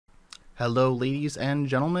Hello, ladies and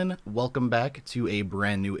gentlemen. Welcome back to a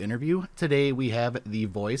brand new interview. Today we have the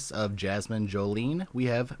voice of Jasmine Jolene. We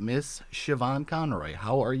have Miss Shavonne Conroy.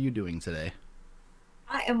 How are you doing today?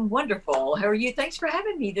 I am wonderful. How are you? Thanks for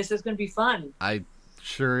having me. This is going to be fun. I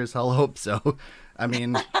sure as hell hope so. I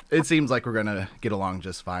mean, it seems like we're going to get along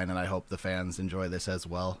just fine, and I hope the fans enjoy this as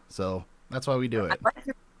well. So that's why we do I it. like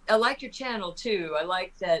your, I like your channel too. I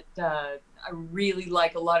like that. I really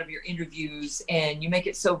like a lot of your interviews, and you make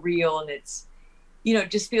it so real, and it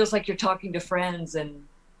just feels like you're talking to friends, and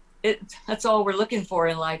that's all we're looking for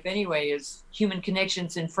in life anyway, is human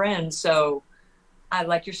connections and friends. So I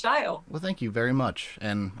like your style. Well, thank you very much.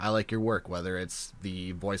 And I like your work, whether it's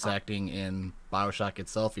the voice acting in Bioshock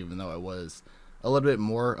itself, even though it was a little bit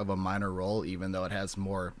more of a minor role, even though it has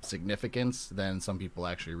more significance than some people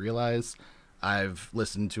actually realize. I've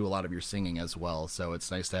listened to a lot of your singing as well, so it's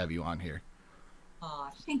nice to have you on here.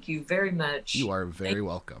 Thank you very You much. are Thank very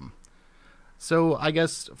welcome. So, I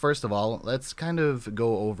guess, first of all, let's kind of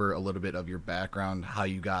go over a little bit of your background, how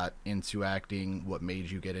you got into acting, what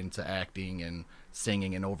made you get into acting and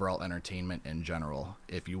singing and overall entertainment in general,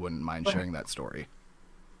 if you wouldn't mind sharing that story.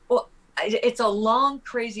 Well, it's a long,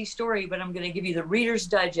 crazy story, but I'm going to give you the Reader's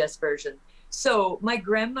Digest version. So, my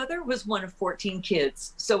grandmother was one of 14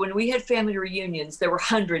 kids. So, when we had family reunions, there were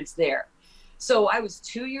hundreds there. So, I was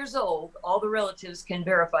 2 years old. All the relatives can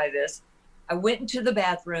verify this. I went into the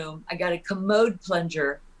bathroom, I got a commode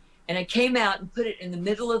plunger, and I came out and put it in the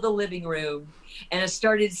middle of the living room. And I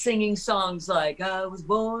started singing songs like, I was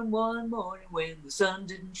born one morning when the sun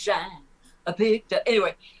didn't shine. I picked up.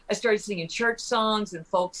 Anyway, I started singing church songs and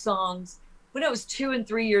folk songs when I was 2 and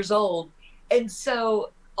 3 years old. And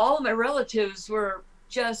so all of my relatives were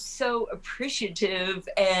just so appreciative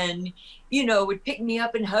and, would pick me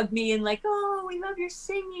up and hug me and like, oh, we love your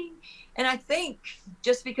singing. And I think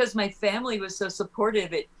just because my family was so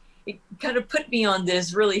supportive, it kind of put me on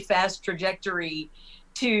this really fast trajectory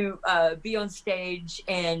to be on stage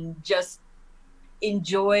and just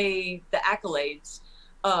enjoy the accolades.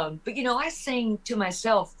 But I sing to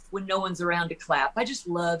myself when no one's around to clap. I just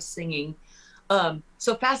love singing.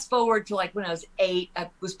 So fast forward to like when I was 8, I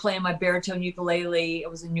was playing my baritone ukulele. I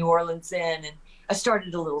was in New Orleans then, and I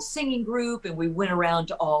started a little singing group, and we went around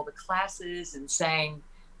to all the classes and sang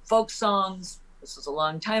folk songs. This was a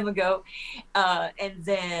long time ago. And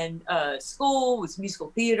then school was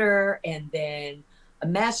musical theater, and then a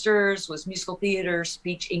master's was musical theater,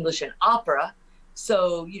 speech, English, and opera.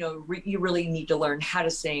 So, you really need to learn how to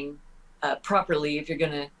sing properly if you're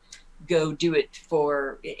going to go do it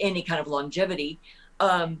for any kind of longevity.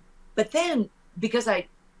 But then because I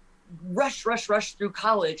rushed through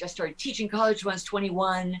college, I started teaching college when I was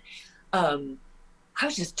 21. I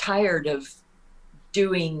was just tired of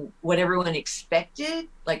doing what everyone expected.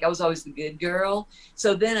 Like I was always the good girl.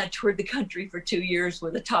 So then I toured the country for 2 years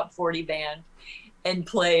with a top 40 band and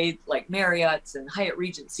played like Marriott's and Hyatt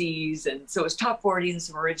Regencies. And so it was top 40 and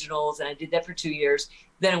some originals. And I did that for 2 years.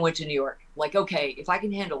 Then I went to New York. Like, okay, if I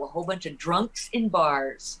can handle a whole bunch of drunks in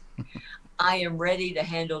bars, I am ready to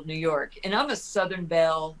handle New York. And I'm a Southern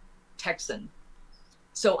Belle Texan.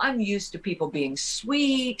 So I'm used to people being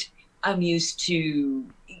sweet. I'm used to,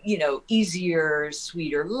 easier,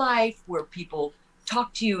 sweeter life where people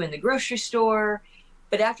talk to you in the grocery store.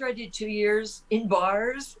 But after I did 2 years in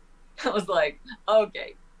bars, I was like,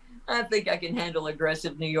 okay, I think I can handle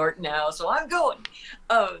aggressive New York now. So I'm going.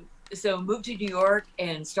 So moved to New York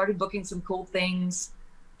and started booking some cool things.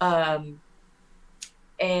 And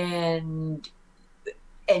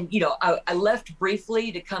I left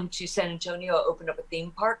briefly to come to San Antonio. I opened up a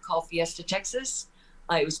theme park called Fiesta Texas.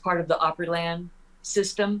 It was part of the Opryland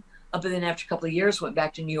system. But then after a couple of years, went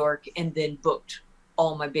back to New York and then booked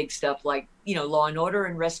all my big stuff like, Law and Order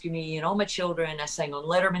and Rescue Me and All My Children. I sang on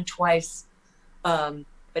Letterman twice.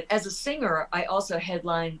 But as a singer, I also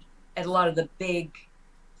headlined at a lot of the big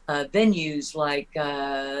venues like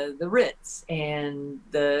the Ritz and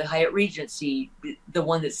the Hyatt Regency, the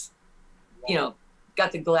one that's,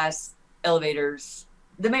 got the glass elevators,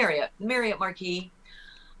 the Marriott Marquis,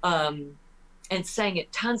 and sang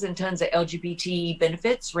at tons and tons of LGBT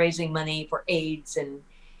benefits, raising money for AIDS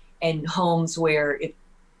and homes where if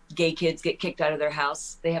gay kids get kicked out of their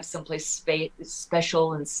house, they have someplace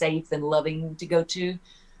special and safe and loving to go to.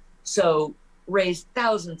 So raised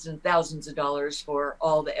thousands and thousands of dollars for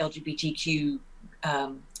all the LGBTQ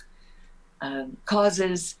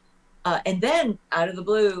causes. And then out of the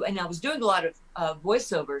blue, and I was doing a lot of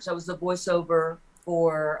voiceovers. I was the voice of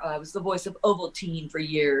Ovaltine for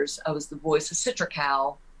years. I was the voice of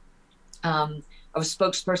Citrical. I was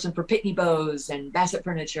spokesperson for Pitney Bowes and Bassett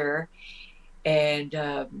Furniture. And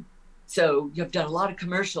So you've done a lot of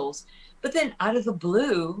commercials. But then out of the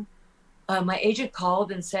blue, my agent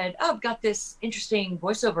called and said, oh, I've got this interesting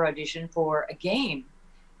voiceover audition for a game.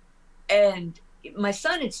 And my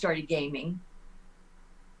son had started gaming.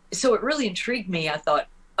 So it really intrigued me. I thought,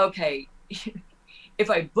 okay, if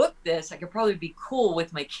I book this, I could probably be cool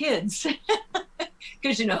with my kids.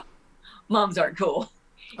 Because, you know, moms aren't cool.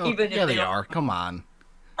 Oh, even yeah, if they are. Come on.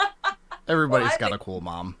 Everybody's got a cool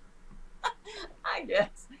mom. I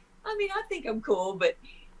guess. I mean, I think I'm cool, but,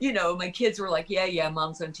 you know, my kids were like, yeah,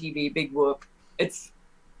 mom's on TV, big whoop. It's,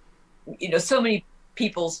 you know, so many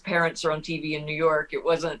people's parents are on TV in New York. It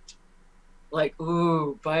wasn't like,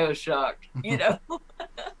 ooh, Bioshock, you know?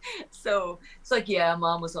 So it's like, yeah,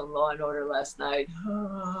 mom was on Law and Order last night.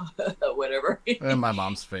 Whatever. And my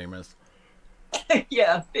mom's famous.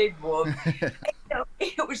 Yeah, big whoop.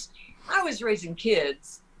 You know, I was raising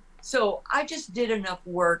kids. So I just did enough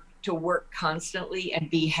work to work constantly and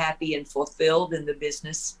be happy and fulfilled in the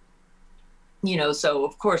business. You know, so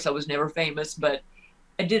of course I was never famous, but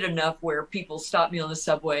I did enough where people stopped me on the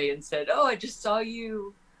subway and said, oh, I just saw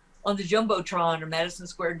you on the Jumbotron or Madison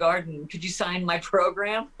Square Garden. Could you sign my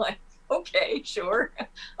program? Like, okay, sure.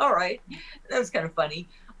 All right. That was kind of funny.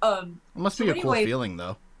 It must be a cool feeling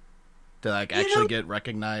though, to like actually get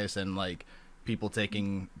recognized and like people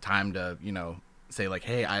taking time to, you know, say like,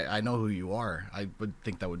 hey, I know who you are. I would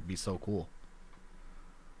think that would be so cool.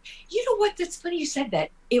 You know what? That's funny you said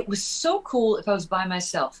that. It was so cool if I was by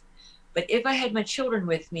myself. But if I had my children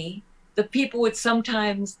with me, the people would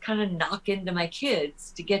sometimes kind of knock into my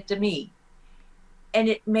kids to get to me. And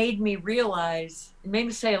it made me realize, it made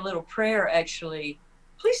me say a little prayer actually,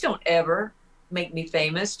 please don't ever make me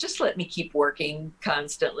famous. Just let me keep working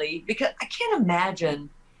constantly, because I can't imagine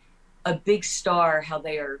a big star, how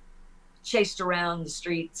they are chased around the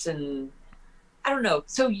streets and I don't know.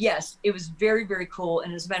 So yes, it was very, very cool.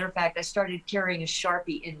 And as a matter of fact, I started carrying a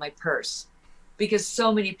Sharpie in my purse because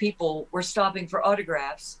so many people were stopping for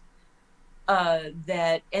autographs and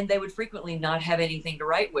they would frequently not have anything to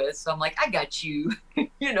write with. So I'm like, I got you,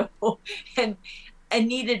 you know, and I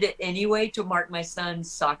needed it anyway to mark my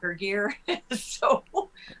son's soccer gear. So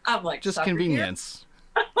I'm like, just convenience.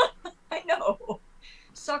 I know.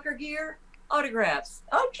 Soccer gear, autographs.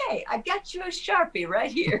 Okay, I got you a Sharpie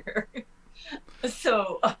right here.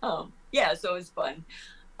 So yeah, so it was fun.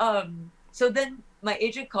 So then my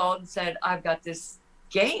agent called and said, I've got this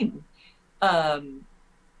game.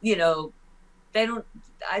 You know,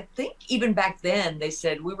 I think even back then they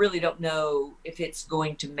said, we really don't know if it's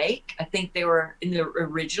going to make. I think they were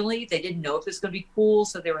originally, they didn't know if it's going to be cool.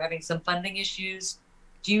 So they were having some funding issues.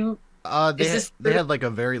 They had like a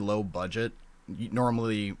very low budget.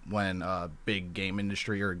 Normally when a big game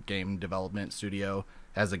industry or game development studio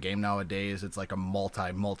has a game nowadays, it's like a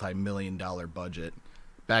multi-million-dollar budget.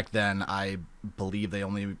 Back then, I believe they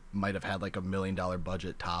only might have had like $1 million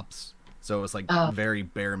budget tops. So it was like very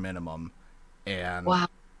bare minimum. And wow.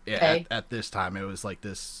 Okay. at this time, it was like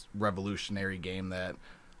this revolutionary game that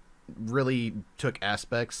really took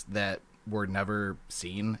aspects that were never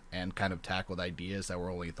seen and kind of tackled ideas that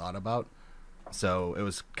were only thought about. So it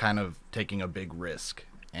was kind of taking a big risk,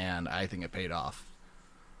 and I think it paid off.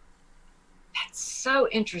 That's so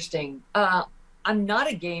interesting. I'm not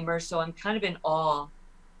a gamer, so I'm kind of in awe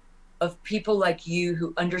of people like you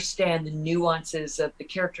who understand the nuances of the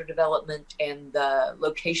character development and the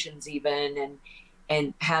locations even,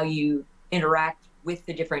 and how you interact with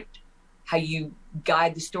the different, how you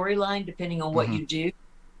guide the storyline depending on what you do.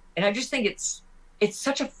 And I just think it's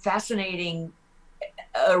such a fascinating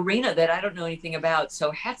arena that I don't know anything about.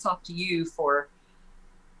 So hats off to you for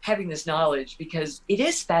having this knowledge, because it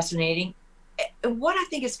is fascinating. And what I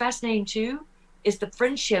think is fascinating too is the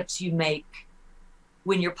friendships you make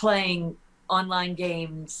when you're playing online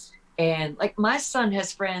games. And like my son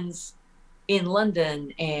has friends in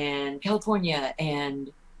London and California,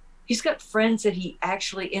 and he's got friends that he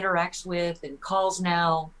actually interacts with and calls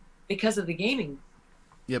now because of the gaming.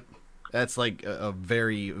 Yep. That's like a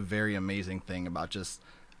very, very amazing thing about just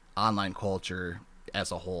online culture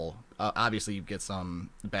as a whole. Obviously, you get some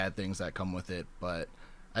bad things that come with it, but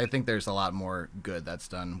I think there's a lot more good that's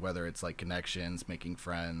done, whether it's like connections, making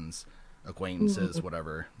friends, acquaintances,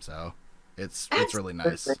 whatever. So it's really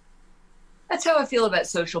nice. That's how I feel about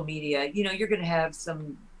social media. You know, you're going to have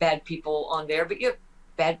some bad people on there, but you have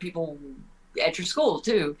bad people at your school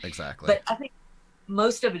too. Exactly. But I think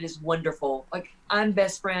most of it is wonderful. Like I'm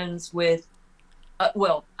best friends with,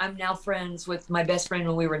 I'm now friends with my best friend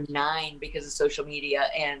when we were 9 because of social media,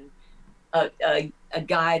 and a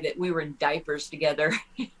guy that we were in diapers together.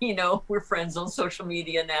 You know, we're friends on social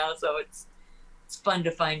media now, so it's fun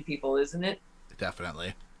to find people, isn't it?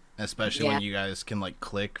 Definitely. especially Yeah, when you guys can like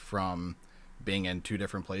click from being in two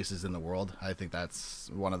different places in the world. I think that's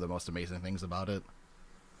one of the most amazing things about it.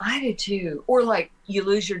 I do too. Or like you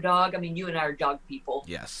lose your dog. I mean, you and I are dog people.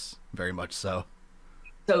 Yes, very much so.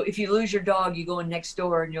 So if you lose your dog, you go in next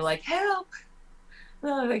door and you're like, help.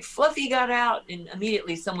 Like Fluffy got out, and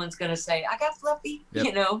immediately someone's going to say, I got Fluffy. Yep.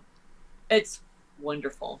 You know, it's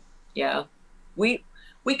wonderful. Yeah. We,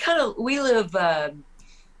 we live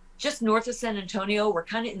just north of San Antonio. We're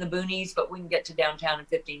kind of in the boonies, but we can get to downtown in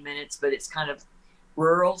 15 minutes, but it's kind of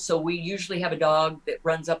rural. So we usually have a dog that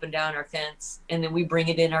runs up and down our fence, and then we bring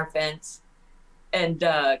it in our fence. And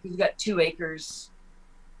we've got 2 acres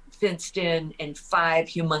fenced in and 5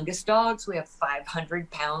 humongous dogs. We have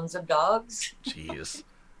 500 pounds of dogs. Jeez.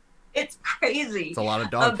 It's crazy. It's a lot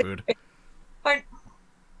of dog food.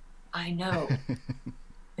 I know.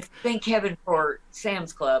 Thank heaven for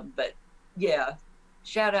Sam's Club, but yeah,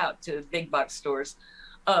 shout out to big box stores.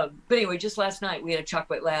 But anyway, just last night we had a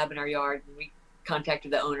chocolate lab in our yard, and we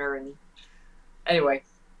contacted the owner. And anyway,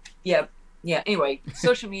 yeah. Anyway,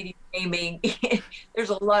 social media, gaming, there's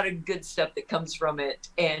a lot of good stuff that comes from it.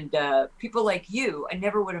 And people like you, I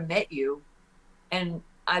never would have met you. And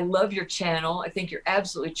I love your channel. I think you're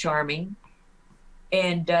absolutely charming.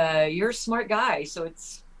 And you're a smart guy, so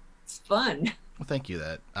it's fun. Well, thank you.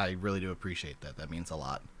 That I really do appreciate that. That means a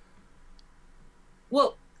lot.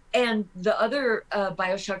 Well, and the other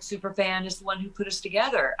Bioshock super fan is the one who put us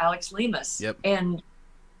together, Alex Lemus. Yep. And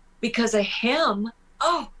because of him,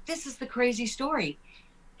 oh, this is the crazy story.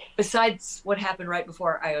 Besides what happened right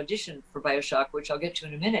before I auditioned for Bioshock, which I'll get to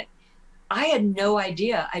in a minute, I had no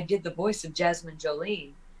idea I did the voice of Jasmine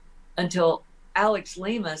Jolene until Alex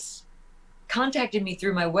Lemus contacted me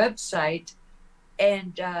through my website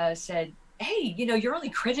and said, hey, you know, you're only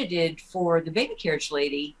credited for the Baby Carriage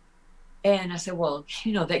Lady. And I said, well,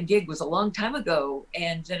 you know, that gig was a long time ago.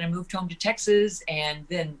 And then I moved home to Texas, and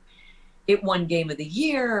then it won Game of the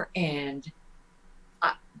Year. And,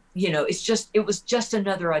 you know, it was just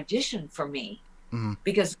another audition for me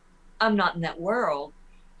because I'm not in that world.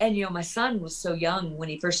 And, you know, my son was so young when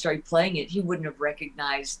he first started playing it, he wouldn't have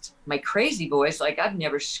recognized my crazy voice. Like, I've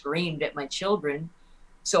never screamed at my children.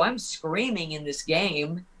 So I'm screaming in this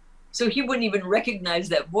game. So he wouldn't even recognize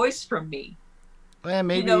that voice from me. Well,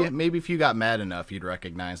 maybe You know? maybe if you got mad enough, you'd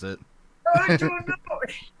recognize it. I don't know.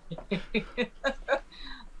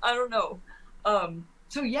 I don't know.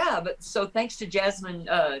 So yeah, but so thanks to Jasmine,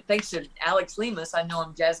 thanks to Alex Lemus, I know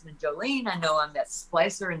I'm Jasmine Jolene. I know I'm that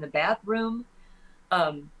splicer in the bathroom.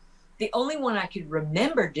 The only one I could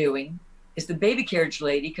remember doing is the Baby Carriage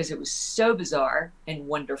Lady, because it was so bizarre and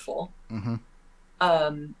wonderful.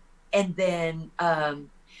 And then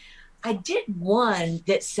I did one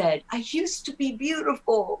that said, I used to be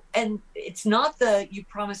beautiful. And it's not the You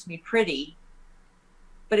Promised Me Pretty,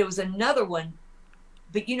 but it was another one.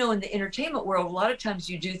 But, you know, in the entertainment world, a lot of times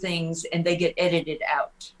you do things and they get edited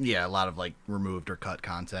out. Yeah, a lot of like removed or cut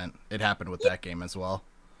content. It happened with that game as well.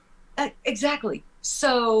 Exactly.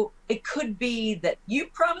 So it could be that You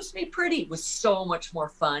Promised Me Pretty was so much more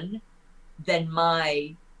fun than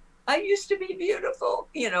my I used to be beautiful,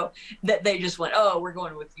 you know, that they just went, oh, we're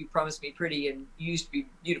going with You Promised Me Pretty, and You Used to Be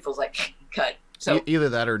Beautiful is like cut. So either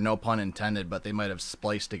that or no pun intended, but they might have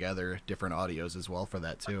spliced together different audios as well for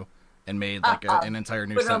that too, and made like an entire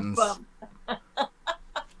new sentence.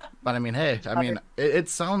 But I mean, hey, I mean, it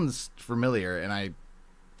sounds familiar, and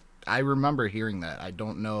I remember hearing that. I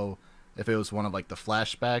don't know if it was one of like the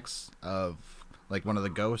flashbacks of like one of the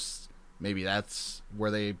ghosts. Maybe that's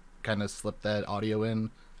where they kind of slipped that audio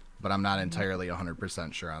in, but I'm not entirely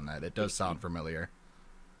 100% sure on that. It does sound familiar.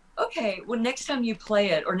 Okay, well, next time you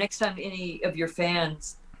play it, or next time any of your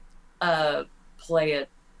fans play it,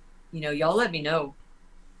 you know, y'all let me know.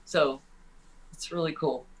 So it's really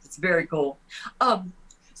cool. It's very cool.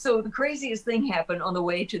 So the craziest thing happened on the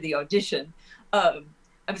way to the audition.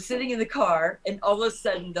 I'm sitting in the car, and all of a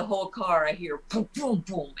sudden the whole car, I hear boom, boom,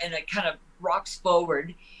 boom, and it kind of rocks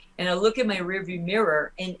forward. And I look in my rearview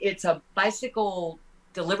mirror, and it's a bicycle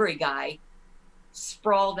delivery guy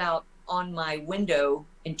sprawled out on my window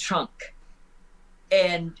and trunk.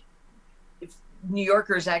 And New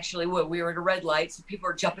Yorkers actually, we were at a red light, so people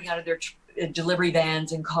are jumping out of their delivery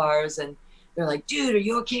vans and cars, and they're like, dude, are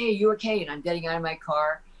you okay? Are you okay? And I'm getting out of my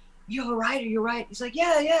car. Are you all right? Are you all right? He's like,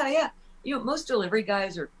 yeah. You know, most delivery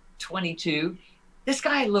guys are 22. This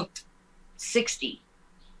guy looked 60.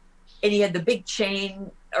 And he had the big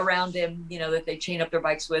chain around him, you know, that they chain up their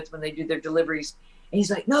bikes with when they do their deliveries. And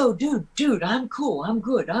he's like, no, dude, I'm cool. I'm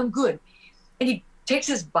good. And he takes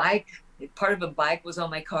his bike. Part of a bike was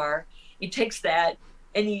on my car. He takes that,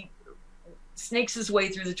 and he snakes his way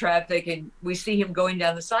through the traffic, and we see him going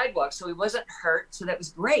down the sidewalk. So he wasn't hurt. So that was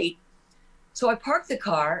great. So I parked the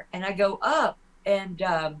car and I go up, and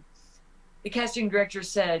the casting director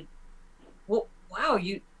said, well, wow,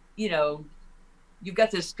 you know, you've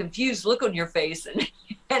got this confused look on your face.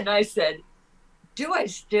 And I said, do I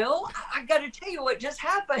still? I got to tell you what just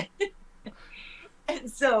happened. And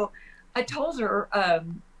so I told her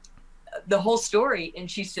the whole story,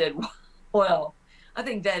 and she said, well, I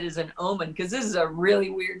think that is an omen, because this is a really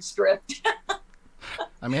weird script.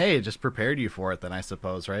 I mean, hey, it just prepared you for it then, I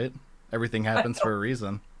suppose, right? Everything happens for a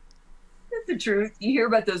reason. That's the truth. You hear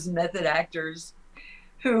about those method actors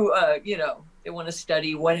who, you know, they want to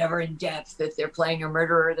study whatever in depth. If they're playing a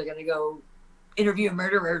murderer, they're going to go interview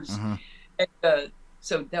murderers. Mm-hmm. And,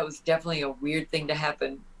 so that was definitely a weird thing to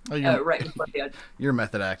happen right before the audition. Your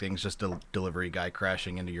method acting is just a delivery guy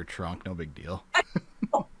crashing into your trunk. No big deal.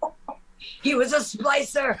 He was a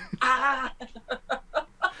splicer. Ah.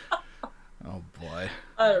 Oh, boy.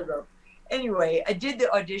 I don't know. Anyway, I did the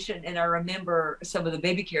audition, and I remember some of the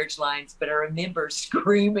Baby Carriage lines, but I remember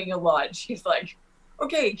screaming a lot. She's like,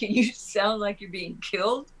 okay, can you sound like you're being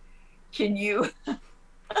killed? Can you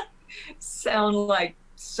sound like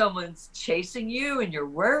someone's chasing you and you're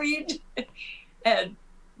worried? And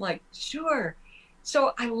like, sure.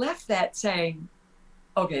 So I left that saying,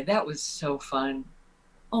 okay, that was so fun.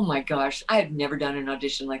 Oh my gosh, I have never done an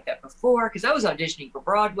audition like that before, because I was auditioning for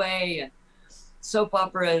Broadway and soap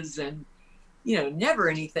operas, and, you know, never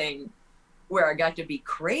anything where I got to be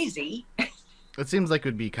crazy. It seems like it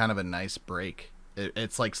would be kind of a nice break.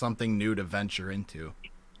 It's like something new to venture into.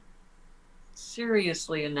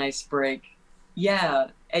 Seriously, a nice break. Yeah.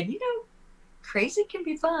 And, you know, crazy can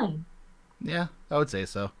be fun. Yeah, I would say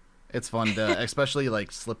so. It's fun to especially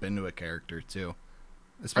like slip into a character too.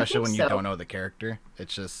 Especially when you don't know the character.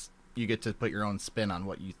 It's just, you get to put your own spin on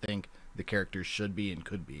what you think the character should be and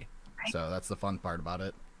could be. Right. So that's the fun part about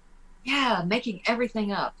it. Yeah, making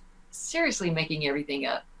everything up. Seriously, making everything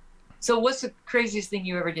up. So what's the craziest thing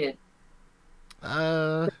you ever did?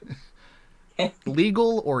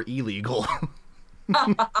 Legal or illegal?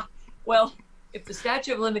 Well, if the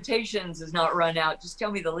statute of limitations is not run out, just tell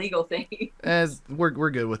me the legal thing. We're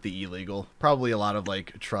good with the illegal. Probably a lot of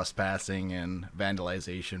like trespassing and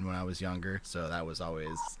vandalization when I was younger. So that was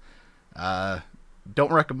always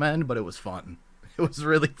don't recommend, but it was fun. It was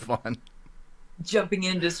really fun. Jumping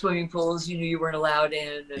into swimming pools you knew you weren't allowed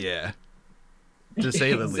in. Yeah. To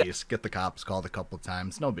say the least. Get the cops called a couple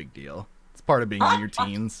times. No big deal. It's part of being in your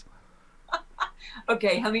teens.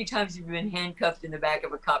 Okay, how many times have you been handcuffed in the back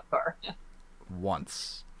of a cop car?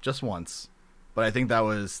 Once. Just once. But I think that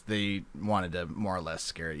was, they wanted to more or less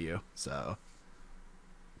scare you. So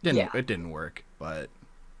it didn't work. But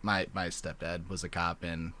my stepdad was a cop,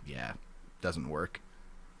 and yeah, doesn't work.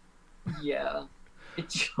 Yeah.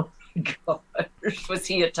 Oh my gosh. Was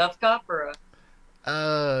he a tough cop or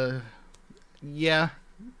a... Yeah.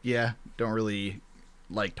 Don't really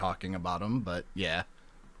like talking about him, but yeah.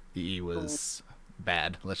 He was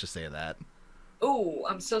bad. Let's just say that. Oh,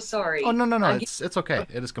 I'm so sorry. Oh, no. It's okay.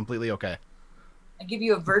 It is completely okay. I give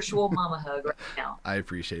you a virtual mama hug right now. I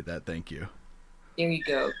appreciate that. Thank you. There you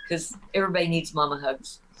go. Because everybody needs mama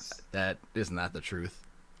hugs. That isn't that the truth?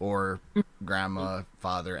 Or grandma,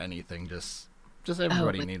 father, anything. Just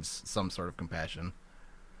everybody needs some sort of compassion.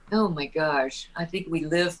 Oh my gosh. I think we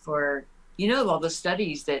live for, you know, all the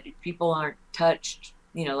studies that if people aren't touched,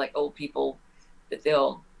 you know, like old people, that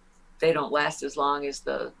they don't last as long as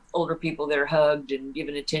the older people that are hugged and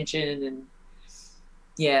given attention. And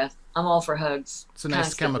yeah, I'm all for hugs. It's a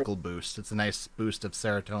nice chemical boost. It's a nice boost of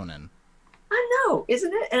serotonin. I know,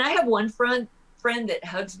 isn't it? And I have one friend that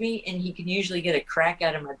hugs me, and he can usually get a crack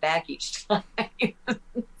out of my back each time.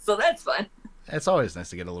 So that's fun. It's always nice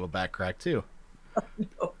to get a little back crack too.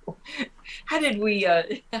 Oh, no. How did we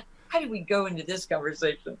go into this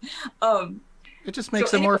conversation? It just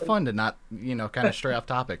makes it more fun to not, you know, kind of stray off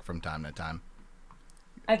topic from time to time.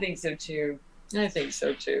 I think so too.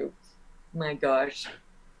 My gosh.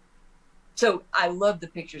 So I love the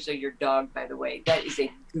pictures of your dog, by the way. That is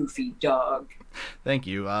a goofy dog. Thank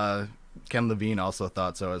you. Ken Levine also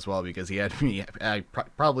thought so as well, because he had me,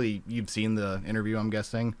 probably you've seen the interview, I'm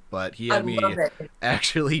guessing, but he had me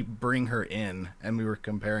actually bring her in, and we were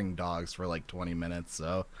comparing dogs for like 20 minutes.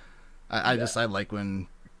 So I like when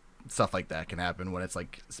stuff like that can happen, when it's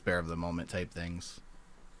like spare of the moment type things.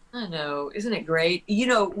 I know. Isn't it great? You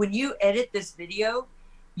know, when you edit this video,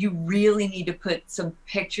 you really need to put some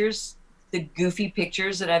pictures, the goofy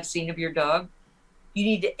pictures that I've seen of your dog. You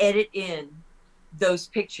need to edit in those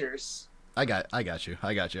pictures. I got you.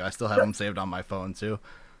 I still have them saved on my phone too.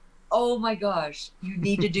 Oh my gosh, you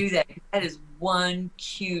need to do that. That is one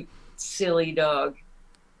cute, silly dog.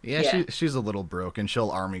 Yeah, Yeah. she's a little broken. She'll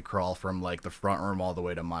army crawl from like the front room all the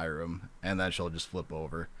way to my room, and then she'll just flip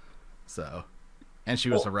over. So, and she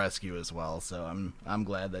was Oh, a rescue as well. So I'm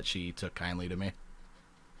glad that she took kindly to me.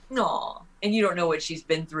 no. And you don't know what she's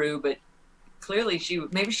been through, but clearly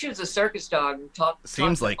maybe she was a circus dog and taught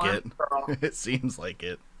Seems to like arm it. crawl. It seems like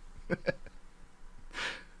it.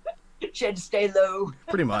 She had to stay low.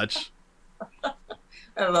 Pretty much.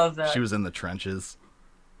 I love She that. was in the trenches.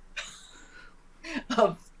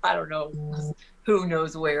 I don't know. Who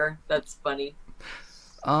knows where? That's funny.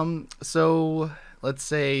 So let's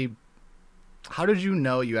say, how did you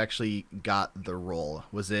know you actually got the role?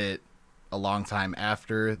 Was it a long time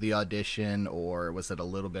after the audition, or was it a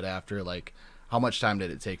little bit after? Like, how much time did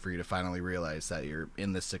it take for you to finally realize that you're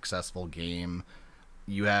in this successful game?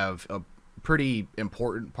 You have a pretty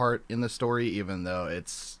important part in the story, even though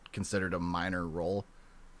it's considered a minor role.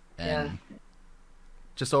 Yeah. And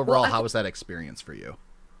just Well, overall, how was that experience for you?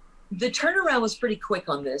 the turnaround was pretty quick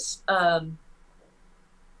on this. I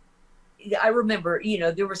remember,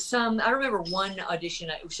 there was I remember one audition,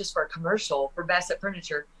 it was just for a commercial for Bassett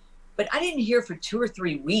Furniture, but I didn't hear for 2 or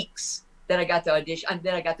 3 weeks that I got the audition,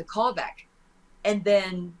 that I got the call back. And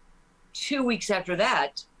then 2 weeks after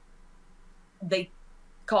that, they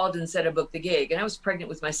called and said I booked the gig. And I was pregnant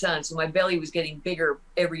with my son, so my belly was getting bigger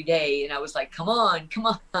every day. And I was like, come on,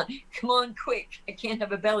 quick. I can't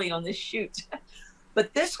have a belly on this shoot.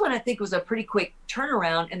 But this one, I think, was a pretty quick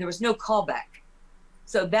turnaround, and there was no callback.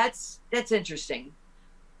 So that's interesting.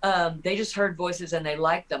 They just heard voices and they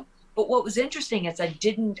liked them. But what was interesting is I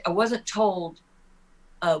wasn't told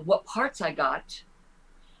what parts I got.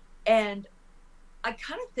 And I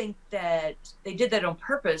kind of think that they did that on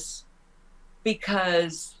purpose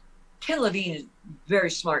because Ken Levine is a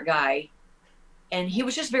very smart guy. And he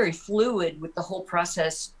was just very fluid with the whole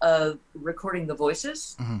process of recording the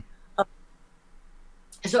voices. Mm-hmm.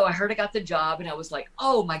 So I heard I got the job and I was like,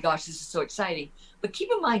 oh my gosh, this is so exciting. But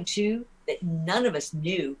keep in mind too, that none of us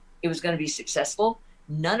knew it was going to be successful.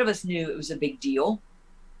 None of us knew it was a big deal.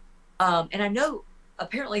 And I know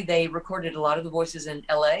apparently they recorded a lot of the voices in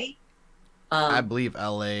LA. I believe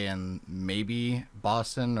LA and maybe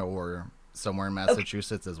Boston or somewhere in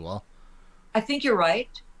Massachusetts as well. I think you're right.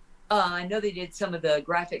 I know they did some of the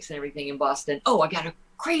graphics and everything in Boston. Oh, I got a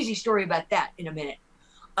crazy story about that in a minute.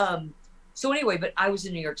 So anyway, but I was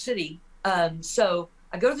in New York City. So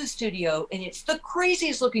I go to the studio, and it's the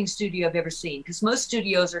craziest looking studio I've ever seen, because most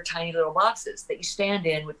studios are tiny little boxes that you stand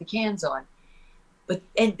in with the cans on,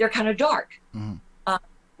 and they're kind of dark,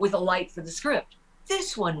 with a light for the script.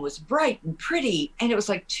 This one was bright and pretty, and it was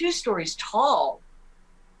like 2 stories tall.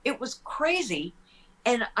 It was crazy.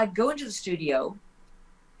 And I go into the studio,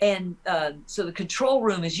 and so the control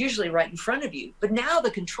room is usually right in front of you. But now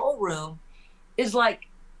the control room is like,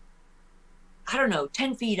 I don't know,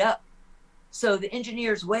 10 feet up. So the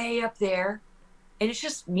engineer's way up there, and it's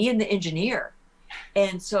just me and the engineer.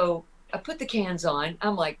 And so I put the cans on.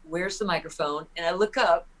 I'm like, where's the microphone? And I look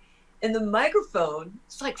up, and the microphone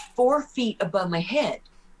is like 4 feet above my head.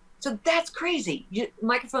 So that's crazy.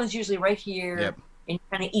 Microphone's usually right here. Yep. And you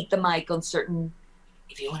kind of eat the mic on certain,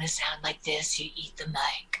 if you want to sound like this, you eat the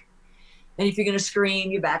mic. And if you're going to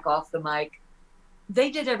scream, you back off the mic.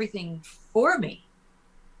 They did everything for me.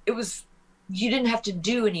 You didn't have to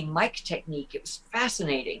do any mic technique. It was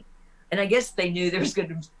fascinating. And I guess they knew there was going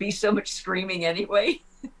to be so much screaming anyway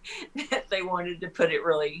that they wanted to put it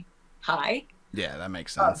really high. Yeah, that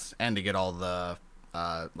makes sense. And to get all the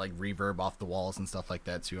like reverb off the walls and stuff like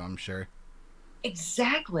that too, I'm sure.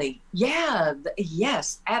 Exactly. Yeah.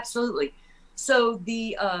 Yes, absolutely. So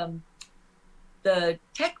the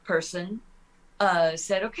tech person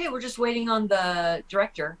said, okay, we're just waiting on the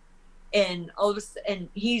director. And all of a sudden, and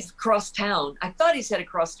he's across town. I thought he said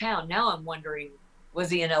across town. Now I'm wondering, was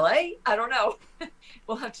he in LA? I don't know.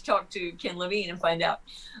 We'll have to talk to Ken Levine and find out.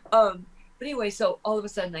 But anyway, so all of a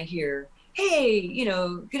sudden I hear, hey,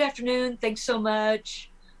 good afternoon. Thanks so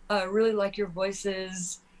much. Really like your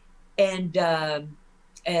voices. And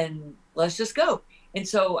let's just go. And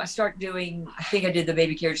so I start doing, I think I did the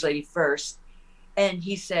Baby Carriage Lady first. And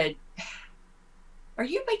he said, are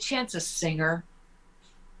you by chance a singer?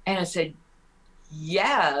 And I said,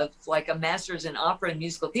 yeah, if like a master's in opera and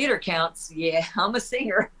musical theater counts, yeah, I'm a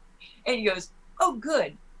singer. And he goes, oh,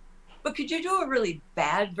 good. But could you do a really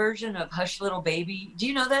bad version of Hush Little Baby? Do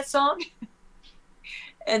you know that song?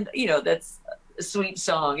 And, that's a sweet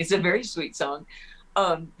song. It's a very sweet song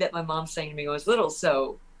that my mom sang to me when I was little.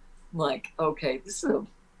 So I'm like, okay, this is a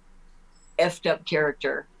effed up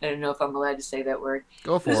character. I don't know if I'm allowed to say that word.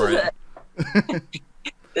 Go for it.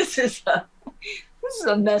 this is a this is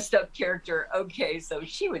a messed up character. Okay, so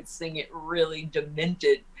she would sing it really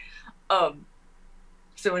demented. Um,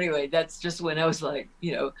 so anyway, that's just when I was like,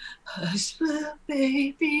 hush, little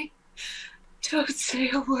baby, don't say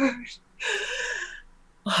a word.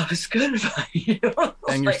 I was good by you.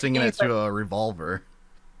 And you're Like, singing it to a revolver.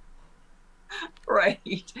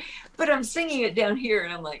 right. But I'm singing it down here,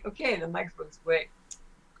 and I'm like, okay, the microphone's away.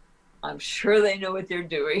 I'm sure they know what they're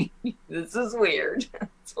doing. This is weird.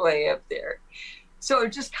 It's way up there. So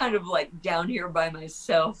just kind of like down here by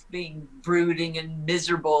myself, being brooding and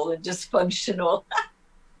miserable and dysfunctional.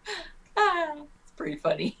 It's pretty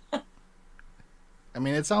funny. I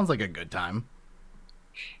mean, it sounds like a good time.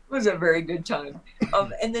 It was a very good time.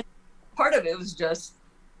 And then part of it was just,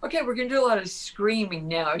 okay, we're going to do a lot of screaming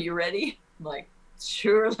now. Are you ready? I'm like,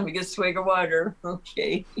 sure, let me get a swig of water.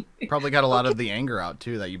 Okay. Probably got a lot of the anger out,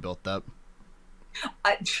 too, that you built up.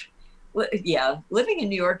 Yeah, living in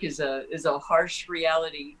New York is a harsh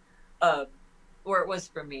reality, or it was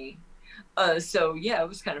for me. So yeah, it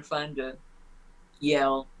was kind of fun to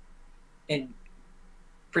yell and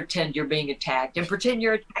pretend you're being attacked and pretend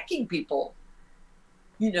you're attacking people.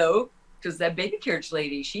 Because that baby carriage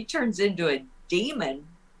lady, she turns into a demon.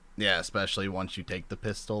 Yeah, especially once you take the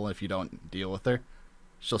pistol. If you don't deal with her,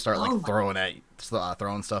 she'll start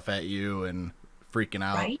throwing stuff at you and freaking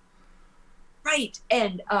out. Right.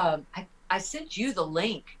 And I sent you the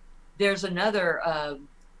link. There's another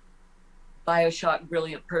Bioshock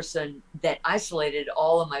brilliant person that isolated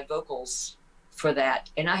all of my vocals for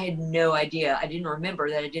that. And I had no idea. I didn't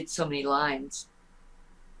remember that I did so many lines.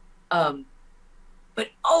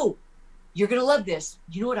 But you're going to love this.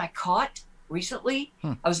 You know what I caught recently?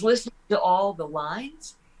 I was listening to all the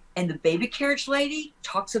lines, and the baby carriage lady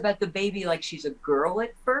talks about the baby like she's a girl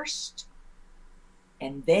at first.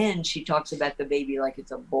 And then she talks about the baby like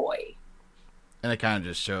it's a boy. And it kind of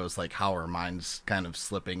just shows like how her mind's kind of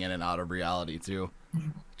slipping in and out of reality too.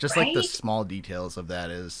 Just Right? like the small details of that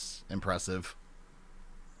is impressive.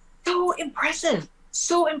 So impressive.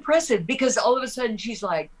 So impressive, because all of a sudden she's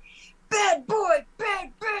like, bad boy,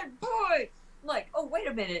 bad boy. I'm like, oh, wait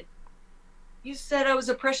a minute. You said I was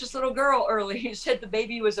a precious little girl earlier. You said the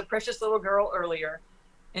baby was a precious little girl earlier.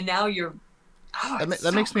 And now you're...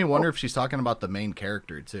 That makes me wonder if she's talking about the main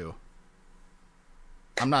character too.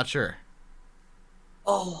 I'm not sure.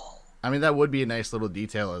 Oh. I mean, that would be a nice little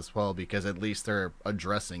detail as well, because at least they're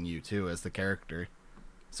addressing you too as the character.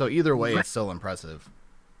 So either way, it's still impressive.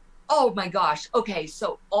 Oh my gosh. Okay,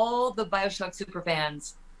 so all the Bioshock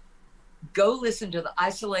superfans, go listen to the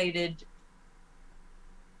isolated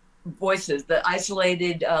voices, the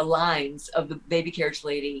isolated lines of the baby carriage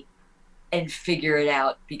lady, and figure it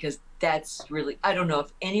out, because that's really, I don't know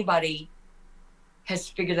if anybody has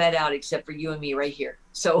figured that out except for you and me right here.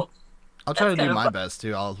 So I'll try to do my best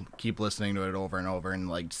too. I'll keep listening to it over and over and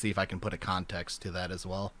like see if I can put a context to that as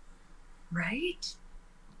well. Right?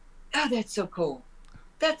 Oh, that's so cool.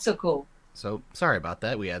 That's so cool. So sorry about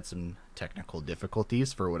that. We had some technical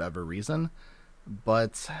difficulties for whatever reason.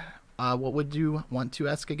 But what would you want to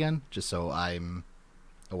ask again? Just so I'm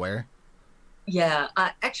aware. Yeah,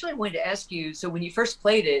 I actually wanted to ask you, so when you first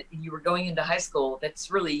played it, you were going into high school,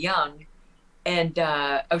 that's really young. And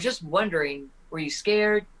I was just wondering, were you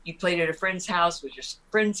scared? You played at a friend's house. Was your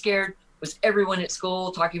friend scared? Was everyone at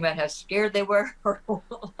school talking about how scared they were? Or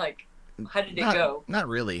like, how did it go? Not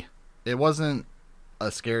really. It wasn't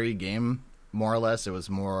a scary game, more or less. It was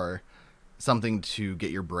more something to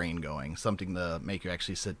get your brain going, something to make you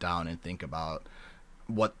actually sit down and think about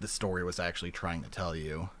what the story was actually trying to tell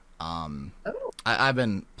you. I've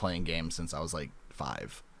been playing games since I was like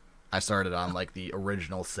 5. I started on like the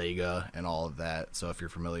original Sega and all of that, so if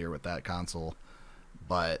you're familiar with that console.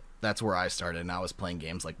 But that's where I started, and I was playing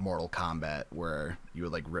games like Mortal Kombat where you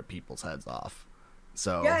would like rip people's heads off.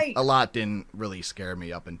 So Yikes. A lot didn't really scare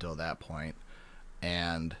me up until that point.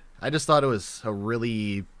 And I just thought it was a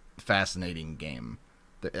really fascinating game.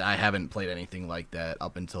 I haven't played anything like that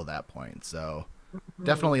up until that point, so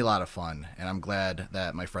definitely a lot of fun. And I'm glad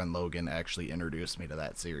that my friend Logan actually introduced me to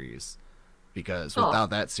that series, because without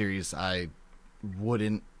that series I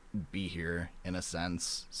wouldn't be here in a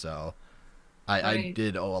sense. So I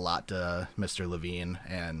did owe a lot to Mr. Levine,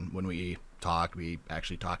 and when we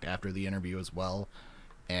actually talked after the interview as well,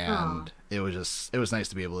 and it was nice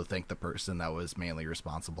to be able to thank the person that was mainly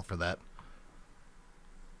responsible for that.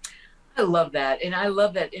 I love that. And I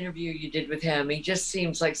love that interview you did with him. He just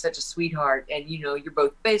seems like such a sweetheart. And, you're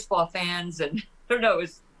both baseball fans. And I don't know, it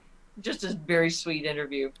was just a very sweet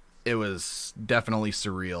interview. It was definitely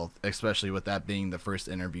surreal, especially with that being the first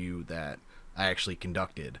interview that I actually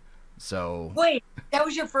conducted. So Wait, that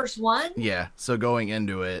was your first one? yeah, so going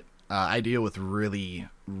into it, I deal with really,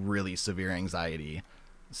 really severe anxiety.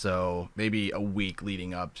 So maybe a week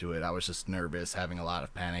leading up to it, I was just nervous, having a lot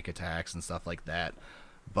of panic attacks and stuff like that.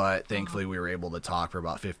 But thankfully, we were able to talk for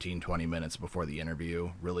about 15, 20 minutes before the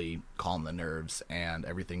interview, really calm the nerves, and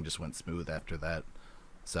everything just went smooth after that.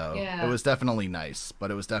 So it Yeah. was definitely nice, but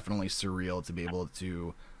it was definitely surreal to be able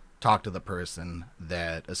to talk to the person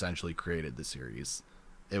that essentially created the series.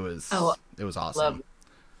 Oh, It was love awesome.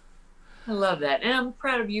 I love that. And I'm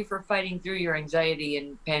proud of you for fighting through your anxiety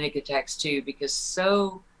and panic attacks too, because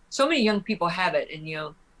so many young people have it.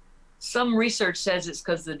 And some research says it's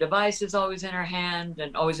because the device is always in our hand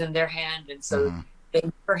and always in their hand. And so Hmm. they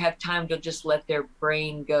never have time to just let their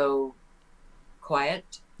brain go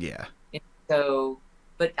quiet. Yeah. And so,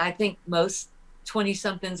 but I think most 20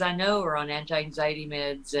 somethings I know are on anti-anxiety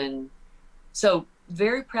meds. And so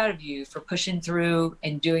very proud of you for pushing through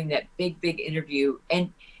and doing that big interview.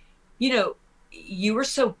 And you know, you were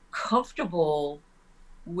so comfortable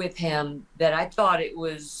with him that I thought it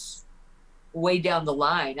was way down the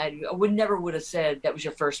line. I would never would have said that was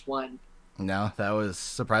your first one. No, that was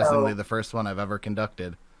surprisingly So, the first one I've ever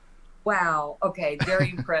conducted. wow. Okay. Very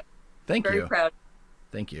impressed. Thank Very you. proud.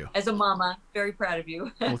 Thank you. As a mama, very proud of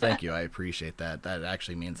you. Well, thank you. I appreciate that. That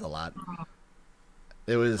actually means a lot.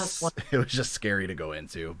 That's one. It was just scary to go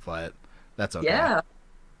into, but that's okay. Yeah,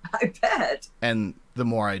 I bet. And the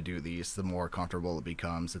more I do these, the more comfortable it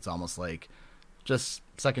becomes. It's almost like just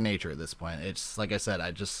second nature at this point. It's like I said,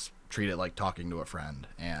 I just treat it like talking to a friend,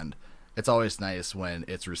 and it's always nice when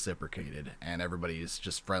it's reciprocated and everybody's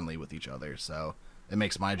just friendly with each other. So it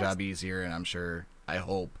makes my That's, job easier, and I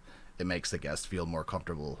hope it makes the guests feel more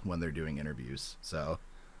comfortable when they're doing interviews. So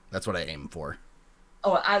that's what I aim for.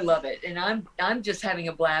 oh, I love it. And I'm just having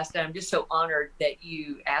a blast. And I'm just so honored that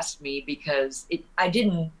you asked me because I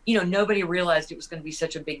didn't, nobody realized it was going to be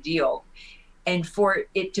such a big deal. And for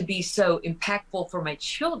it to be so impactful for my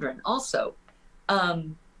children also.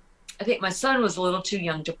 I think my son was a little too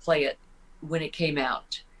young to play it when it came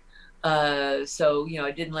out. So, I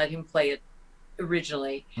didn't let him play it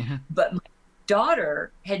originally. Hmm. But my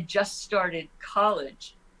daughter had just started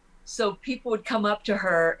college. So people would come up to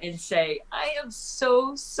her and say, I am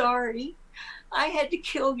so sorry. I had to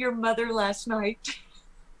kill your mother last night.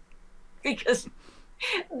 Because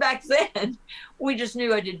back then we just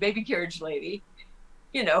knew I did Baby Carriage Lady,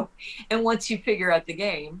 you know, and once you figure out the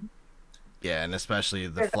game. Yeah, and especially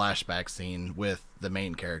the flashback scene with the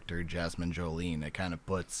main character, Jasmine Jolene, it kind of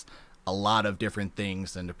puts a lot of different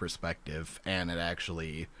things into perspective, and it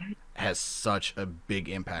actually has such a big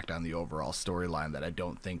impact on the overall storyline that I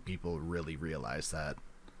don't think people really realize that.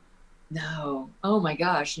 No. Oh my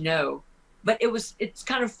gosh, no. But it's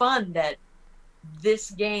kind of fun that this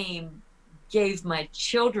game gave my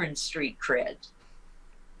children street cred.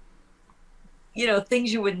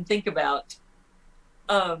 Things you wouldn't think about.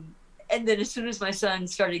 And then as soon as my son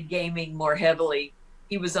started gaming more heavily,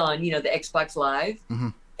 he was on, the Xbox Live. Hmm.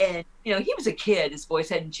 And, he was a kid. His voice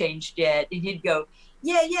hadn't changed yet. And he'd go,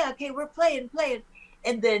 yeah, okay, we're playing.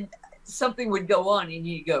 And then something would go on and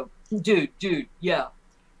he'd go, dude, yeah.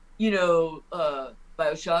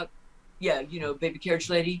 Bioshock. Yeah, Baby Carriage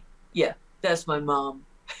Lady. Yeah, that's my mom.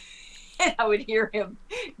 And I would hear him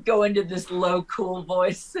go into this low, cool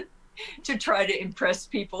voice to try to impress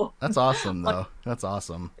people. That's awesome, though. That's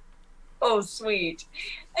awesome. Oh, sweet.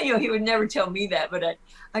 And, he would never tell me that, but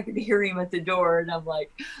I could hear him at the door, and I'm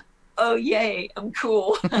like, oh, yay, I'm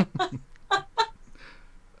cool.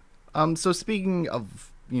 So speaking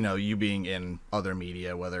of, you being in other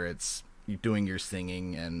media, whether it's you doing your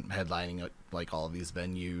singing and headlining like all of these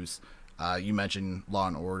venues, you mentioned Law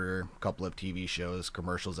and Order, a couple of TV shows,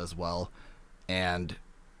 commercials as well, and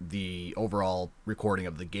the overall recording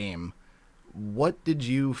of the game. What did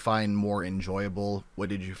you find more enjoyable? What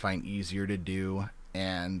did you find easier to do?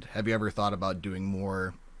 And have you ever thought about doing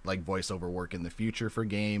more like voiceover work in the future for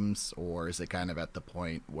games, or is it kind of at the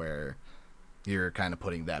point where you're kind of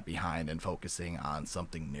putting that behind and focusing on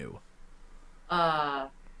something new? uh,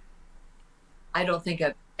 I don't think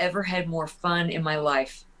I've ever had more fun in my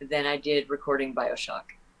life than I did recording Bioshock.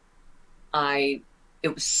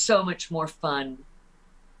 It was so much more fun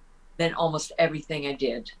than almost everything I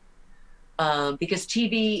did. Because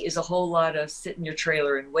TV is a whole lot of sit in your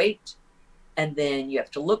trailer and wait, and then you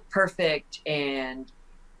have to look perfect, and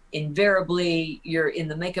invariably you're in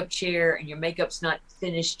the makeup chair and your makeup's not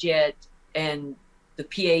finished yet, and the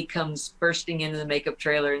PA comes bursting into the makeup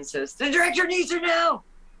trailer and says, the director needs her now.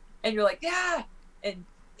 And you're like, yeah. And,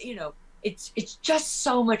 it's just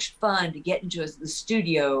so much fun to get into the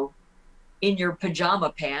studio in your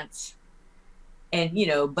pajama pants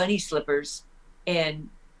and, bunny slippers, and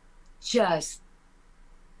just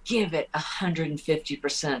give it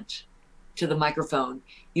 150% to the microphone.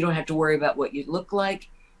 You don't have to worry about what you look like.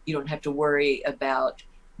 You don't have to worry about,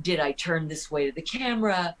 did I turn this way to the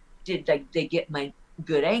camera? Did they get my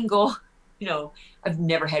good angle? I've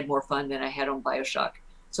never had more fun than I had on Bioshock.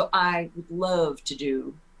 So I would love to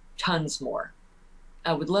do tons more.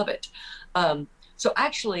 I would love it. So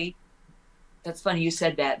actually, that's funny you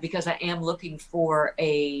said that, because I am looking for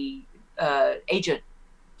a agent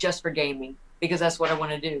just for gaming, because that's what I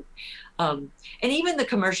want to do. And even the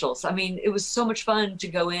commercials. I mean, it was so much fun to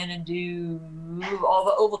go in and do all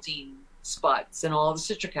the Ovaltine spots and all the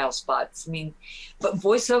Citrical spots. I mean, but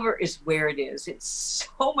voiceover is where it is. It's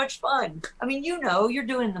so much fun. I mean, you're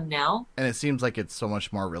doing them now. And it seems like it's so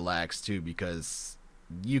much more relaxed too, because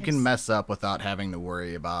you can mess up without having to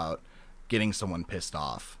worry about getting someone pissed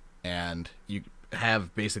off. And you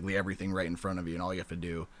have basically everything right in front of you, and all you have to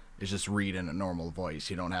do is just read in a normal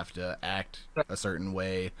voice. You don't have to act a certain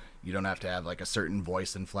way. You don't have to have like a certain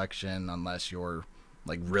voice inflection unless you're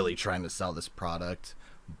like really trying to sell this product.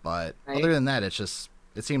 But other than that,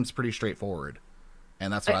 it seems pretty straightforward.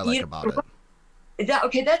 And that's what I like about it.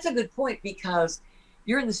 Okay, that's a good point, because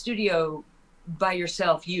you're in the studio by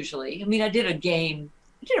yourself usually. I mean, I did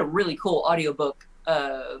a really cool audiobook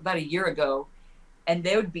about a year ago, and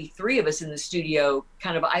there would be 3 of us in the studio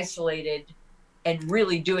kind of isolated and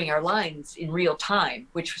really doing our lines in real time,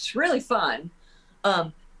 which was really fun.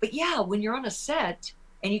 But yeah, when you're on a set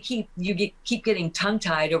and you keep getting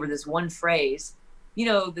tongue-tied over this one phrase,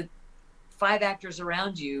 the 5 actors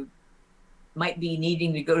around you might be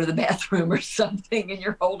needing to go to the bathroom or something,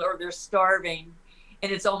 and or they're starving,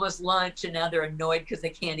 and it's almost lunch, and now they're annoyed because they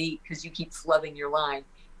can't eat because you keep flubbing your line.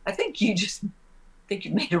 I think you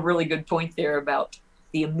made a really good point there about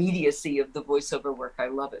the immediacy of the voiceover work. I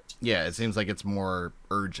love it. Yeah, it seems like it's more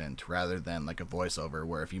urgent rather than like a voiceover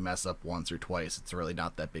where if you mess up once or twice, it's really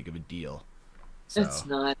not that big of a deal. So. It's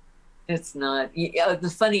not. Yeah,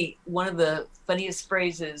 one of the funniest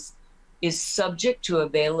phrases is subject to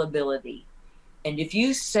availability. And if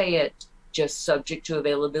you say it just subject to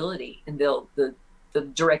availability, and the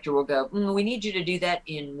director will go, we need you to do that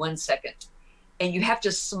in 1 second. And you have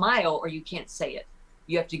to smile or you can't say it.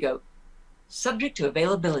 You have to go, subject to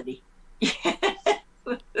availability.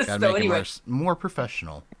 Gotta make it more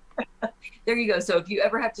professional. There you go. So if you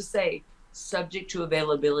ever have to say subject to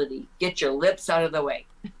availability, get your lips out of the way.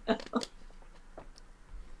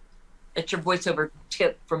 That's your voiceover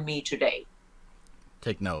tip from me today.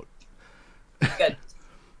 Take note. Good.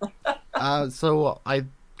 So I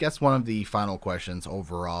guess one of the final questions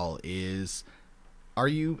overall is, are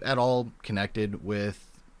you at all connected with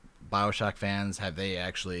Bioshock fans? Have they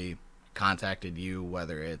actually contacted you,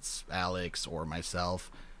 whether it's Alex or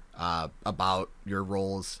myself, about your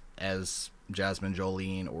roles as Jasmine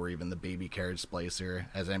Jolene or even the Baby Carriage Splicer?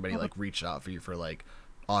 Has anybody like reached out for you for like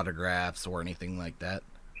autographs or anything like that?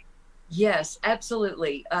 Yes,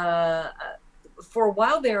 absolutely. For a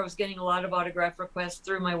while there, I was getting a lot of autograph requests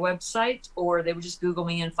through my website, or they would just Google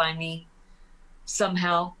me and find me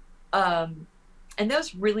somehow. And that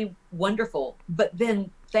was really wonderful. But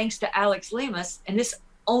then thanks to Alex Lemus, and this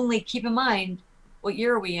only, keep in mind, what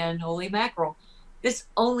year are we in? Holy mackerel. This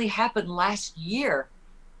only happened last year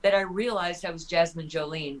that I realized I was Jasmine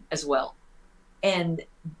Jolene as well. And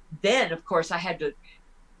then, of course, I had to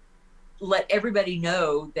let everybody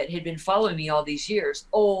know that had been following me all these years.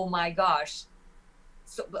 Oh my gosh.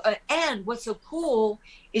 So, and what's so cool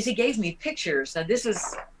is he gave me pictures. Now this is,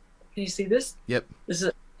 can you see this? Yep. This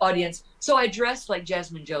is audience. So I dressed like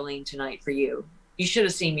Jasmine Jolene tonight for you. You should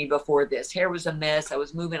have seen me before this. Hair was a mess. I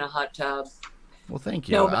was moving a hot tub. Well, thank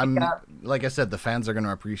you. Like I said, the fans are going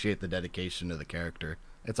to appreciate the dedication to the character.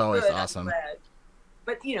 It's always awesome.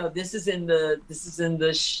 But this is in the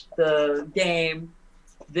game.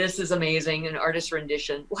 This is amazing, an artist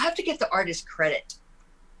rendition. We'll have to get the artist credit.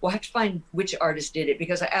 We'll have to find which artist did it,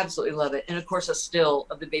 because I absolutely love it. And of course, a still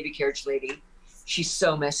of the baby carriage lady. She's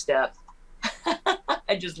so messed up.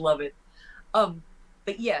 I just love it.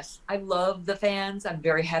 But yes, I love the fans. I'm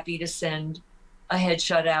very happy to send a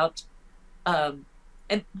headshot out.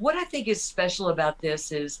 And what I think is special about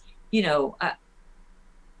this is,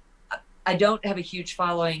 I don't have a huge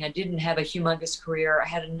following. I didn't have a humongous career. I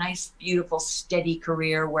had a nice, beautiful, steady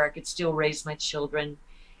career where I could still raise my children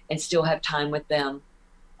and still have time with them.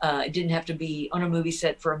 I didn't have to be on a movie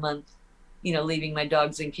set for a month, leaving my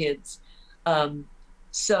dogs and kids.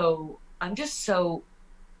 So I'm just so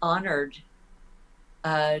honored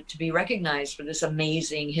to be recognized for this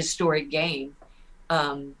amazing historic game.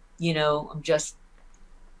 I'm just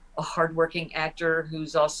a hardworking actor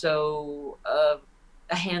who's also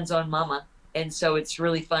a hands-on mama. And so it's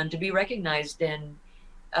really fun to be recognized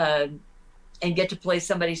uh, and get to play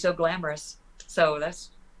somebody so glamorous. So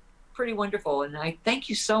that's pretty wonderful. And I thank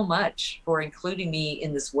you so much for including me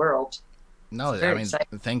in this world. No, It's very I mean,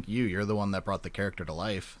 exciting. thank you. You're the one that brought the character to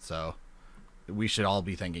life. So we should all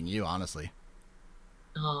be thanking you, honestly.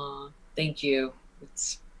 Oh, thank you.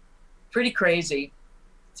 It's pretty crazy.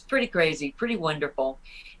 It's pretty crazy, pretty wonderful.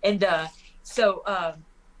 And so, I,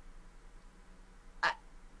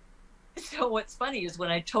 so what's funny is when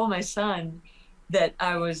I told my son that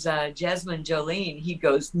I was Jasmine Jolene, he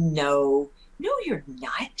goes, "No, no, you're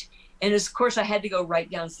not." And of course, I had to go write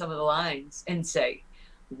down some of the lines and say,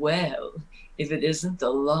 "Well, if it isn't the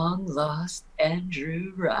long lost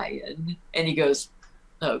Andrew Ryan." And he goes,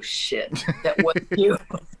 "Oh shit, that was you."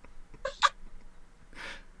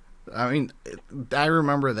 I mean, I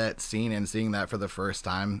remember that scene and seeing that for the first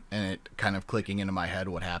time and it kind of clicking into my head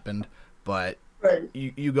what happened. But Right.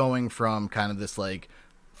 you going from kind of this like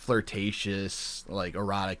flirtatious, like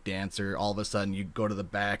erotic dancer, all of a sudden you go to the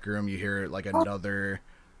back room, you hear like another,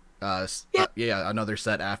 Yeah. yeah, another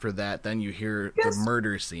set after that. Then you hear the Yes.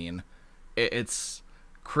 murder scene. It's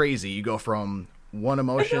crazy. You go from one I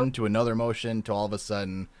know. emotion to another emotion to all of a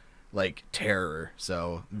sudden like terror.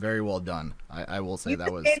 So very well done. I will say You that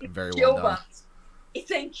just was gave me very well chill done. bumps.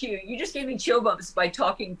 Thank you. You just gave me chill bumps by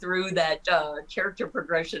talking through that character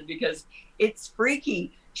progression because it's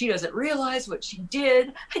freaky. She doesn't realize what she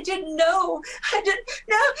did. I didn't know. I didn't.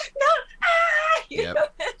 No, no. Ah! You Yep. know,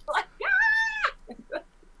 it's like,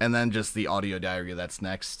 And then just the audio diary that's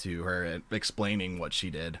next to her explaining what she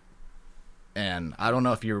did. And I don't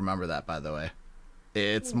know if you remember that, by the way.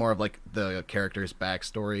 It's more of like the character's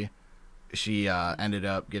backstory. She ended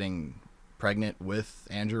up getting pregnant with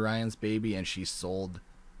Andrew Ryan's baby, and she sold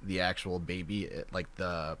the actual baby at like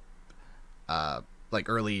the like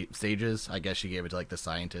early stages. I guess she gave it to like the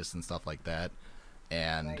scientists and stuff like that,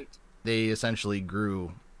 and right. they essentially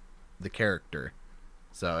grew the character.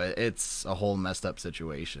 So it's a whole messed up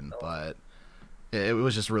situation, but it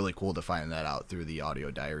was just really cool to find that out through the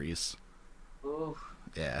audio diaries. Oh,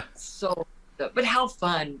 Yeah. so, but how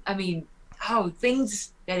fun. I mean, oh,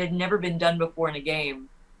 things that had never been done before in a game,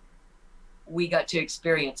 we got to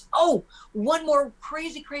experience. Oh, one more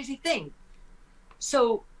crazy, crazy thing.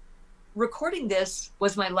 So, recording this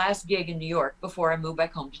was my last gig in New York before I moved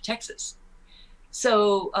back home to Texas.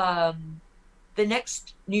 So, the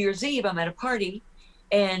next New Year's Eve, I'm at a party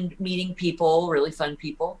and meeting people, really fun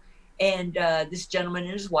people. And this gentleman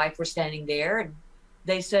and his wife were standing there, and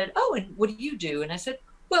they said, "Oh, and what do you do?" And I said,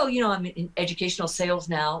 "Well, you know, I'm in educational sales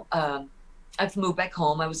now. I've moved back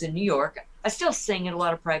home. I was in New York. I still sing at a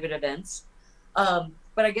lot of private events.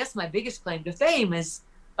 But I guess my biggest claim to fame is,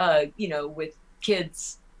 you know, with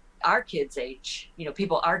kids, our kids' age, you know,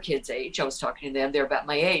 people our kids' age. I was talking to them, they're about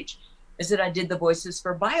my age. I said I did the voices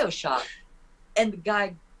for Bioshock." And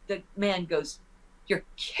the man goes, "You're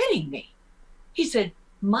kidding me." He said,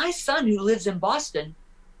 "My son who lives in Boston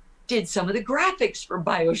did some of the graphics for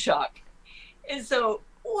Bioshock." And so,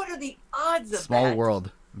 what are the odds of Small that?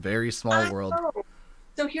 world. Very small I world. know.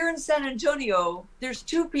 So here in San Antonio, there's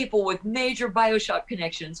two people with major Bioshock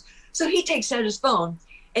connections. So he takes out his phone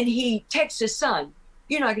and he texts his son,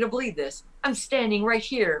 "You're not going to believe this. I'm standing right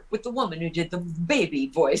here with the woman who did the baby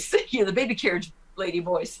voice, you know, the baby carriage lady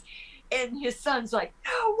voice." And his son's like,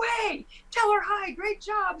 "No way. Tell her hi. Great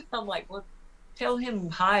job." I'm like, "Well, tell him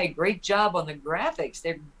hi. Great job on the graphics.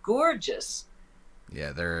 They're gorgeous."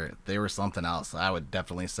 Yeah, they were something else. I would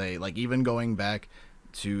definitely say, like, even going back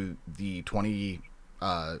to the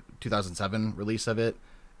 2007 release of it,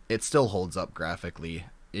 it still holds up graphically,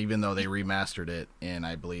 even though they remastered it in,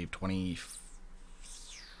 I believe,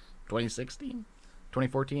 2016,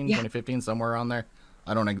 2014, Yeah, 2015, somewhere around there.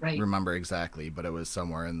 I don't right, remember exactly, but it was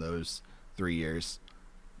somewhere in those 3 years.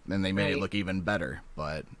 And they made it right. look even better,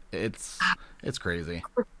 but it's crazy.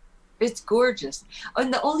 It's gorgeous.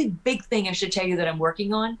 And the only big thing I should tell you that I'm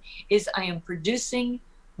working on is I am producing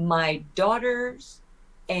my daughter's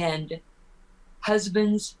and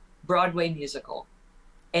husband's Broadway musical.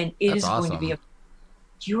 And it That's is going to be awesome.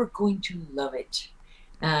 you are going to love it.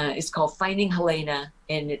 It's called Finding Helena,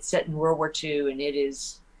 and it's set in World War II, and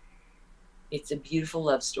it's a beautiful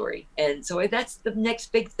love story. And so that's the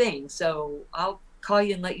next big thing. So I'll call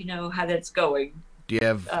you and let you know how that's going. Do you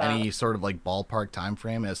have Uh, any sort of like ballpark time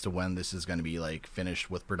frame as to when this is going to be like finished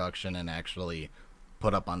with production and actually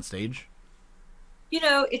put up on stage? you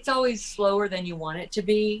know, it's always slower than you want it to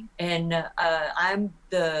be. And I'm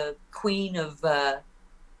the queen of,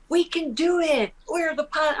 we can do it. I'm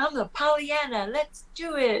the Pollyanna. Let's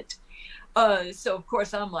do it. So of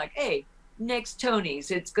course I'm like, hey, next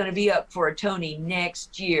Tonys, it's going to be up for a Tony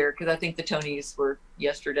next year, because I think the Tonys were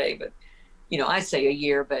yesterday, but I say a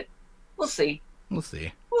year, but we'll see. We'll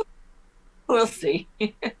see. We'll see.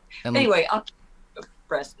 And Anyway, I'll keep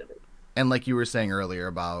abreast of it. and like you were saying earlier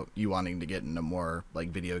about you wanting to get into more like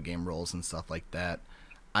video game roles and stuff like that,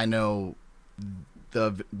 I know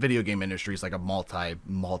the video game industry is like a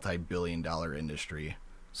multi-billion dollar industry,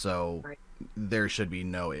 so Right. there should be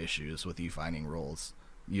no issues with you finding roles.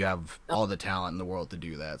 You have Oh, all the talent in the world to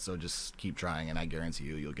do that, so just keep trying, and I guarantee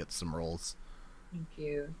you'll get some roles. thank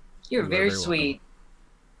you. You're You are very very welcome. sweet.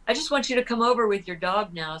 I just want you to come over with your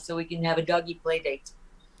dog now so we can have a doggy play date.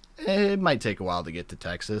 It might take a while to get to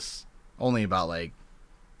Texas. Only about like,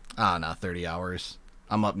 I don't know, 30 hours.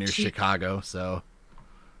 I'm up near Gee. Chicago, so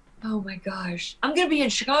Oh my gosh. I'm going to be in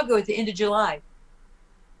Chicago at the end of July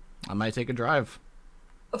I might take a drive.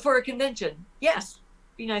 for a convention. Yes.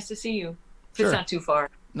 Be nice to see you if it's Sure. not too far.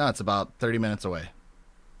 No, it's about 30 minutes away.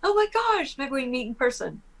 Oh my gosh. Maybe we can meet in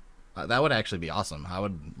person. That would actually be awesome. I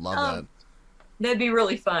would love that. That'd be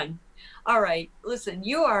really fun. All right. Listen,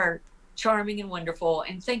 you are charming and wonderful.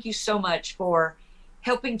 And thank you so much for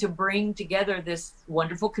helping to bring together this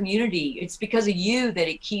wonderful community. It's because of you that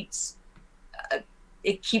it keeps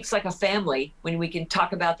like a family when we can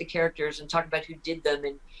talk about the characters and talk about who did them.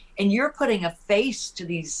 And you're putting a face to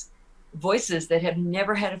these voices that have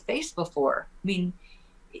never had a face before. I mean,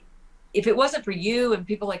 if it wasn't for you and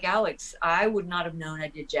people like Alex, I would not have known I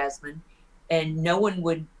did Jasmine, and no one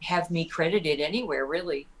would have me credited anywhere,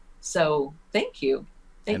 really. So thank you.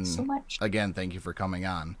 Thanks so And much. again, thank you for coming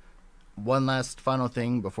on. One last final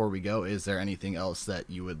thing before we go. Is there anything else that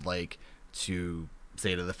you would like to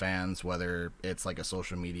say to the fans, whether it's like a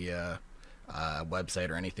social media website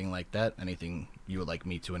or anything like that? Anything you would like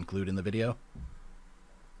me to include in the video?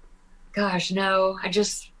 Gosh, no, I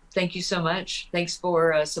just thank you so much. Thanks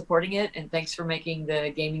for supporting it, and thanks for making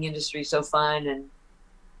the gaming industry so fun. And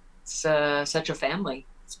it's such a family.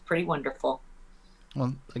 It's pretty wonderful.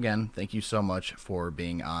 Well, again, thank you so much for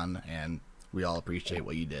being on, and we all appreciate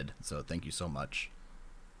what you did. So thank you so much.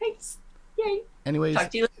 Thanks. Yay. Anyways, Talk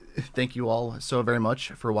to you later. thank you all so very much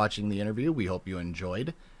for watching the interview. We hope you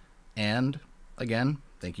enjoyed. And again,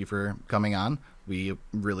 thank you for coming on. We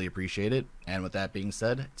really appreciate it. And with that being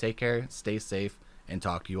said, take care, stay safe, and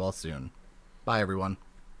talk to you all soon. Bye, everyone.